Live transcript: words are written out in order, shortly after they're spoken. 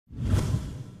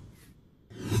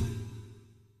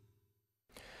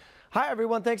Hi,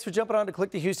 everyone. Thanks for jumping on to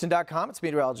clickthehouston.com. It's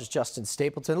meteorologist Justin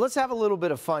Stapleton. Let's have a little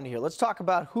bit of fun here. Let's talk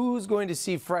about who's going to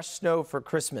see fresh snow for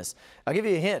Christmas. I'll give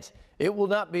you a hint. It will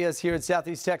not be us here in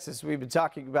Southeast Texas. We've been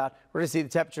talking about we're going to see the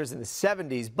temperatures in the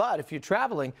 70s. But if you're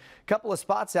traveling, a couple of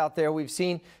spots out there, we've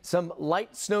seen some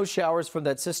light snow showers from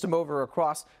that system over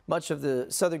across much of the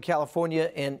Southern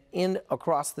California and in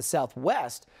across the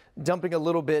Southwest, dumping a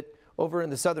little bit over in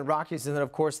the southern Rockies, and then,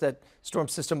 of course, that storm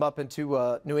system up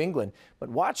into New England. But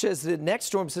watch as the next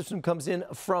storm system comes in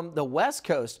from the west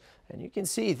coast, and you can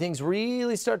see things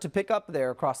really start to pick up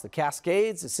there across the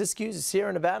Cascades, the Siskiyous, the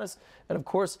Sierra Nevadas, and, of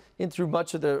course, in through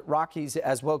much of the Rockies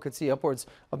as well. Could see upwards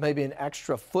of maybe an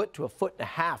extra foot to a foot and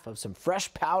a half of some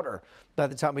fresh powder by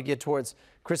the time we get towards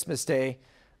Christmas Day.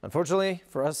 Unfortunately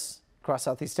for us across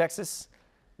Southeast Texas,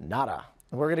 nada.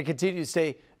 We're going to continue to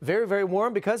stay very, very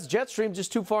warm because jet stream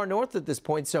just too far north at this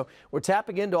point. So we're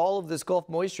tapping into all of this Gulf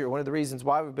moisture. One of the reasons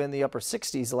why we've been in the upper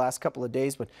 60s the last couple of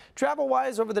days. But travel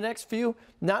wise over the next few,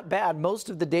 not bad. Most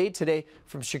of the day today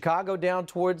from Chicago down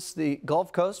towards the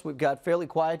Gulf Coast. We've got fairly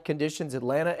quiet conditions.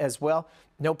 Atlanta as well.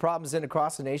 No problems in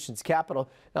across the nation's capital.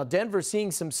 Now, Denver seeing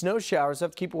some snow showers. I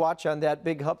have to keep a watch on that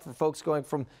big hub for folks going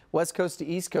from West Coast to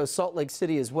East Coast. Salt Lake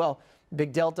City as well.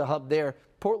 Big Delta hub there.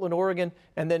 Portland, Oregon,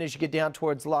 and then as you get down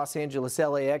towards Los Angeles,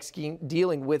 LAX,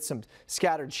 dealing with some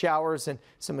scattered showers and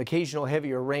some occasional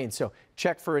heavier rain. So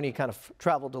check for any kind of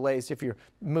travel delays if you're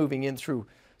moving in through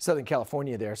Southern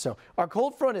California there. So our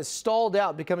cold front is stalled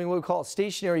out, becoming what we call a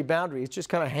stationary boundary. It's just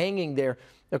kind of hanging there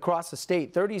across the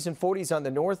state. 30s and 40s on the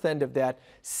north end of that,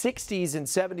 60s and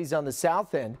 70s on the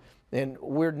south end. And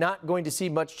we're not going to see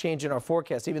much change in our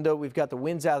forecast, even though we've got the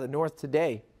winds out of the north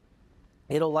today.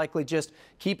 It'll likely just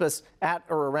keep us at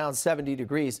or around 70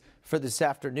 degrees for this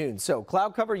afternoon. So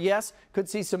cloud cover, yes, could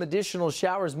see some additional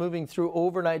showers moving through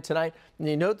overnight tonight. And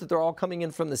you note that they're all coming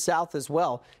in from the south as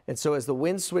well. And so as the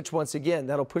winds switch once again,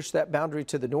 that'll push that boundary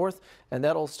to the north, and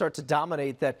that'll start to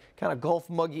dominate that kind of Gulf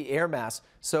muggy air mass.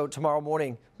 So tomorrow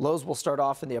morning, lows will start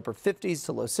off in the upper 50s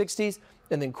to low 60s,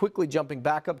 and then quickly jumping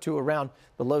back up to around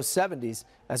the low 70s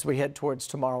as we head towards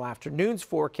tomorrow afternoon's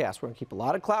forecast. We're going to keep a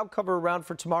lot of cloud cover around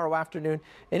for tomorrow afternoon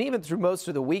and even through most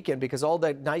of the weekend, because all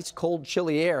that nice, cold,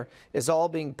 chilly air is all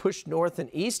being pushed north and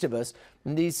east of us.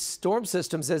 And these storm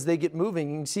systems, as they get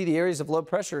moving, you can see the areas of low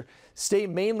pressure stay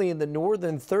mainly in the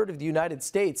northern third of the United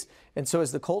States. And so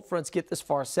as the cold fronts get this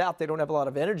far south, they don't have a lot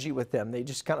of energy with them. They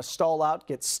just kind of stall out,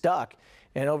 get stuck.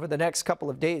 And over the next couple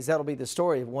of days, that'll be the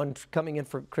story of one coming in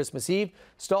for Christmas Eve,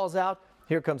 stalls out.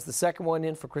 Here comes the second one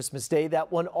in for Christmas Day.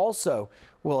 That one also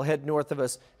will head north of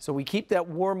us. So we keep that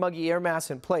warm, muggy air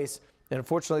mass in place. And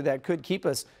unfortunately, that could keep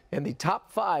us in the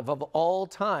top 5 of all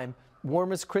time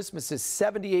warmest Christmases.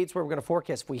 78 is where we're going to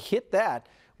forecast. If we hit that,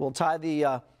 we'll tie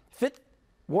the 5th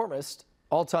warmest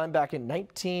all time back in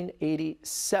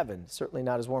 1987. Certainly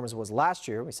not as warm as it was last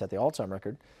year. We set the all-time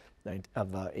record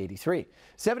of 83.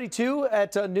 72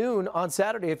 at noon on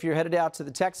Saturday if you're headed out to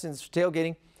the Texans for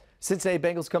tailgating. Cincinnati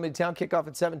Bengals coming to town. Kickoff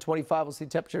at 7:25. We'll see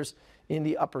temperatures in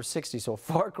the upper 60s. So a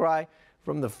far cry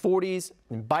from the 40s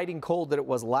and biting cold that it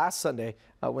was last Sunday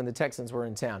when the Texans were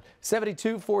in town.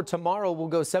 72 for tomorrow. We'll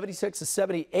go 76 to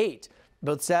 78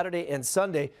 both Saturday and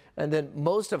Sunday. And then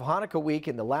most of Hanukkah week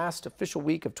and the last official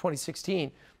week of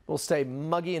 2016 will stay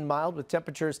muggy and mild with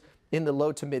temperatures in the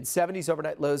low to mid 70s,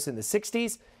 overnight lows in the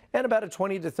 60s, and about a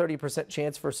 20 to 30%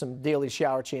 chance for some daily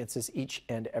shower chances each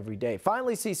and every day.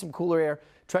 Finally, see some cooler air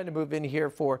trying to move in here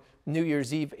for New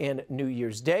Year's Eve and New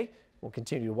Year's Day. We'll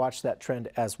continue to watch that trend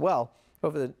as well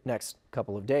over the next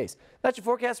couple of days. That's your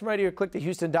forecast from right here at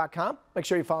clickthehouston.com. Make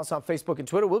sure you follow us on Facebook and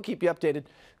Twitter. We'll keep you updated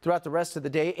throughout the rest of the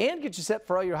day and get you set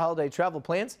for all your holiday travel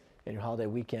plans and your holiday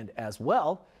weekend as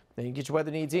well. Then you can get your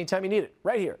weather needs anytime you need it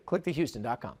right here at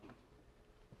clickthehouston.com.